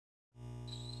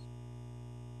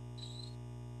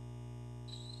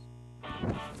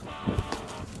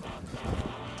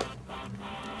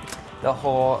The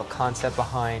whole concept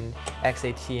behind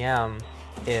X-Atm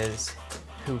is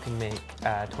who can make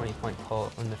a 20-point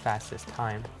pull in the fastest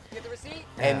time. Get the receipt?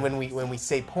 And when we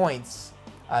say points,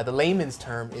 the layman's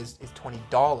term is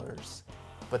 $20,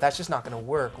 but that's just not going to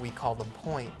work. We call them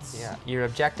points. Yeah. Your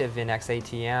objective in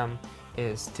X-Atm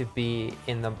is to be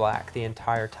in the black the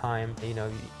entire time. You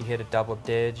know, you hit a double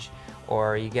dig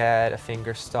or you get a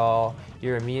finger stall,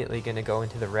 you're immediately going to go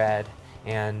into the red,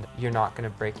 and you're not going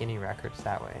to break any records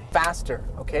that way. Faster,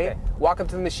 okay? Walk up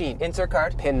to the machine. Insert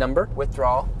card. PIN number.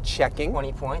 Withdrawal. Checking.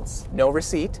 20 points. No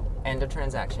receipt. End of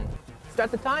transaction. Start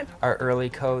the time. Our early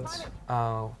codes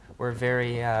were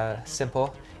very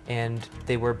simple, and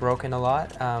they were broken a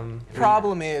lot.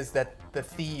 Problem is that the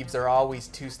thieves are always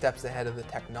 2 steps ahead of the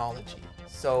technology.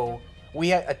 So we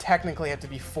technically have to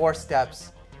be 4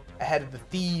 steps ahead of the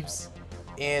thieves,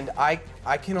 and I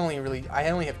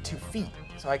only have 2 feet.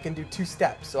 So I can do 2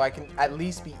 steps, so I can at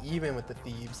least be even with the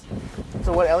thieves.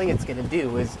 So what Elliot's gonna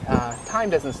do is,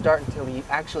 time doesn't start until he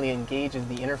actually engages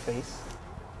the interface.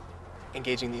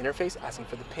 Engaging the interface, asking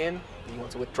for the PIN, he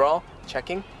wants a withdrawal,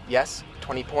 checking, yes,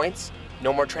 20 points,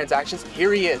 no more transactions,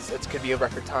 here he is, it could be a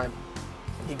record time.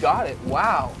 He got it,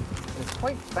 wow, it's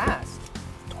quite fast.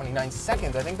 29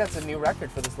 seconds, I think that's a new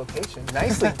record for this location.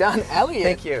 Nicely done, Elliot.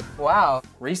 Thank you. Wow.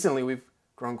 Recently we've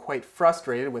grown quite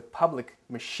frustrated with public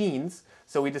machines,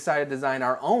 so we decided to design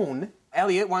our own.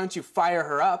 Elliot, why don't you fire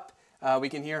her up? We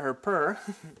can hear her purr.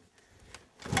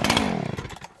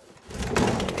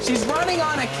 She's running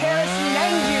on a kerosene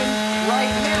engine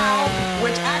right now,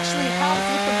 which actually helps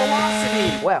with the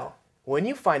velocity. Well, when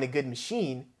you find a good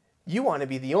machine, you want to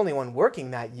be the only one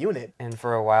working that unit. And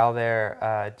for a while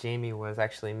there, Jamie was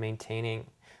actually maintaining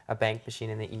a bank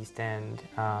machine in the East End,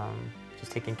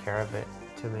 just taking care of it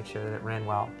to make sure that it ran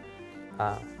well.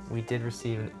 We did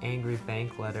receive an angry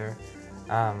bank letter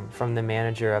from the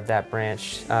manager of that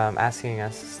branch asking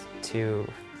us to,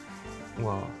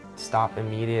 well, stop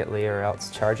immediately or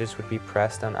else charges would be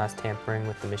pressed on us tampering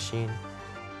with the machine.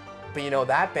 But you know,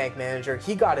 that bank manager,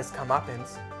 he got his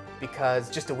comeuppance because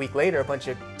just a week later, a bunch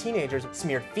of teenagers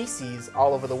smeared feces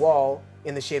all over the wall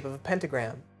in the shape of a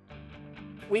pentagram.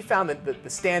 We found that the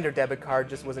standard debit card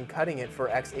just wasn't cutting it for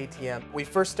X-Atm. We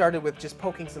first started with just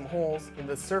poking some holes in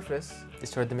the surface.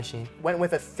 Destroyed the machine. Went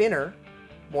with a thinner,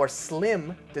 more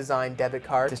slim design debit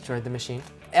card. Destroyed the machine.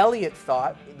 Elliot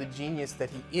thought, the genius that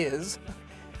he is,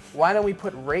 why don't we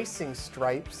put racing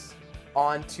stripes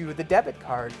onto the debit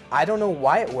card? I don't know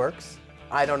why it works.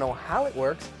 I don't know how it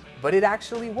works, but it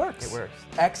actually works. It works.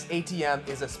 X-Atm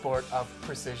is a sport of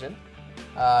precision.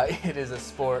 It is a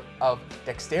sport of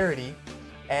dexterity.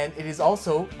 And it is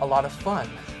also a lot of fun.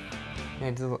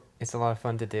 It's a lot of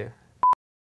fun to do.